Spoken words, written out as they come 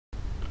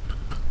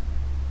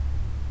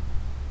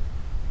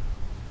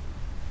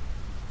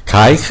ข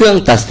ายเครื่อง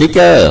ตัดสติกเก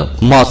อร์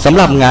เหมาะสำห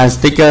รับงานส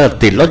ติกเกอร์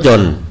ติดรถย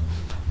นต์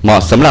เหมา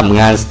ะสำหรับ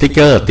งานสติกเก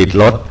อร์ติด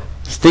รถ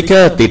สติกเก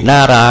อร์ติดหน้า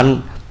ร้าน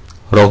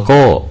โลโ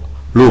ก้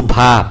รูปภ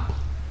าพ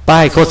ป้า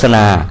ยโฆษณ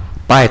า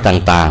ป้าย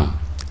ต่าง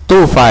ๆ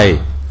ตู้ไฟ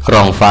กล่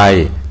องไฟ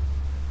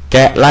แก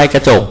ะลายกร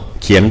ะจก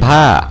เขียนผ้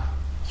า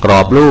กรอ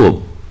บรูป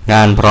ง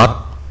านพร็อต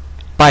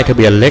ป้ายทะเ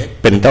บียนเล็ก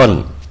เป็นต้น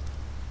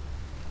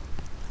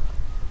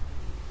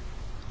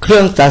เครื่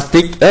องตัดส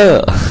ติกเ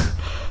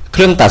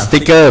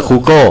กอร์คู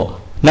โก้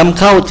นำ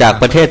เข้าจาก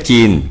ประเทศ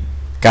จีน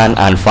การ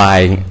อ่านไฟ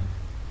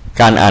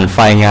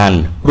ล์งาน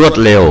รวด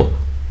เร็ว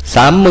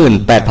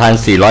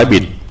 38,400 บิ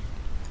ต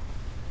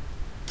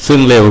ซึ่ง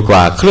เร็วกว่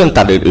าเครื่อง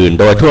ตัดอื่นๆ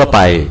โดยทั่วไป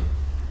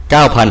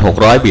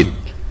 9,600 บิต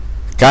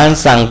การ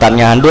สั่งตัด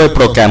งานด้วยโป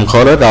รแกรม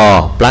Coreldraw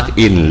ปลั๊ก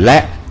อินและ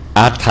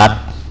HardLock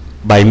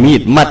ใบมี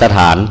ดมาตรฐ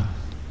าน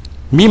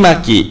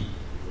MIMAKI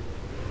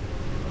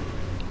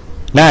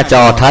หน้าจ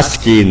อทัชส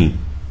กรีน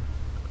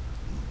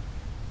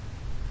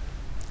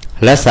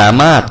และสา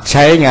มารถใ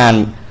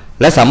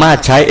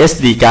ช้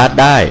SD card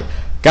ได้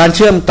การเ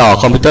ชื่อมต่อ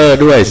คอมพิวเตอร์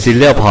ด้วย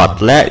Serial Port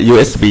และ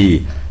USB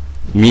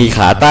มีข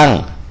าตั้ง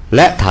แล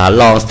ะฐาน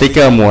รองสติกเก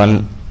อร์ม้วน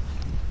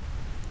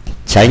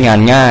ใช้งาน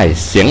ง่าย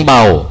เสียงเบ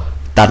า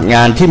ตัดง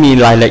านที่มี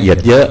รายละเอียด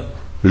เยอะ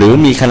หรือ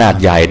มีขนาด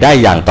ใหญ่ได้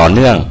อย่างต่อเ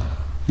นื่อง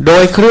โด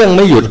ยเครื่องไ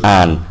ม่หยุดอ่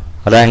าน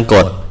แรงก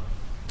ด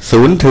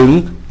 0 ถึง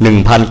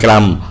 1,000 กรั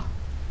ม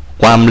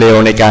ความเร็ว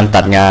ในการ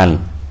ตัดงาน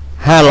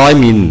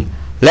500 มิล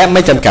และไ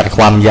ม่จำกัดค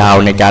วามยาว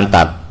ในการ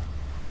ตัด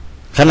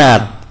ขนาด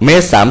1.30 เม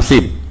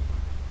ตร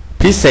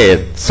พิเศษ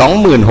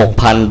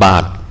 26,000 บา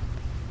ท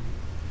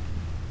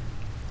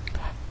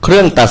เครื่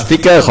องตัดสติ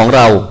กเกอร์ของเ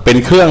ราเป็น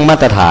เครื่องมา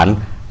ตรฐาน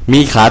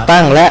มีขา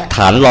ตั้งและฐ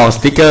านรองส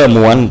ติกเกอร์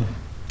ม้วน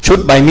ชุด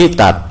ใบมีด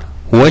ตัด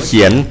หัวเ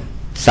ขียน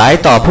สาย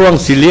ต่อพ่วง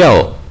ซีเรียล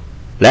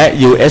และ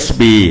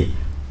USB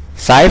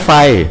สายไฟ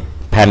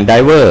แผ่นได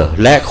เวอร์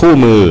และคู่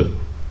มือ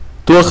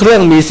ตัวเครื่อ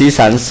งมีสี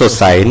สันสด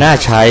ใสน่า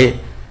ใช้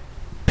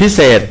พิเ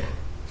ศษ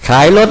ข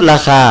ายลดรา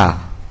คา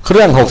เค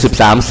รื่อง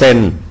63 เซน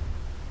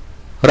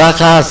รา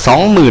คา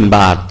 20,000 บ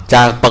าทจ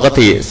ากปก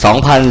ติ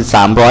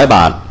 2,300 บ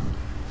าท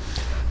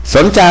ส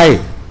นใจ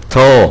โท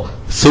ร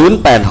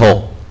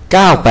 086 982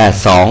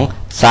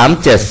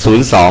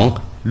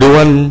 3702 ด่ว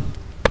น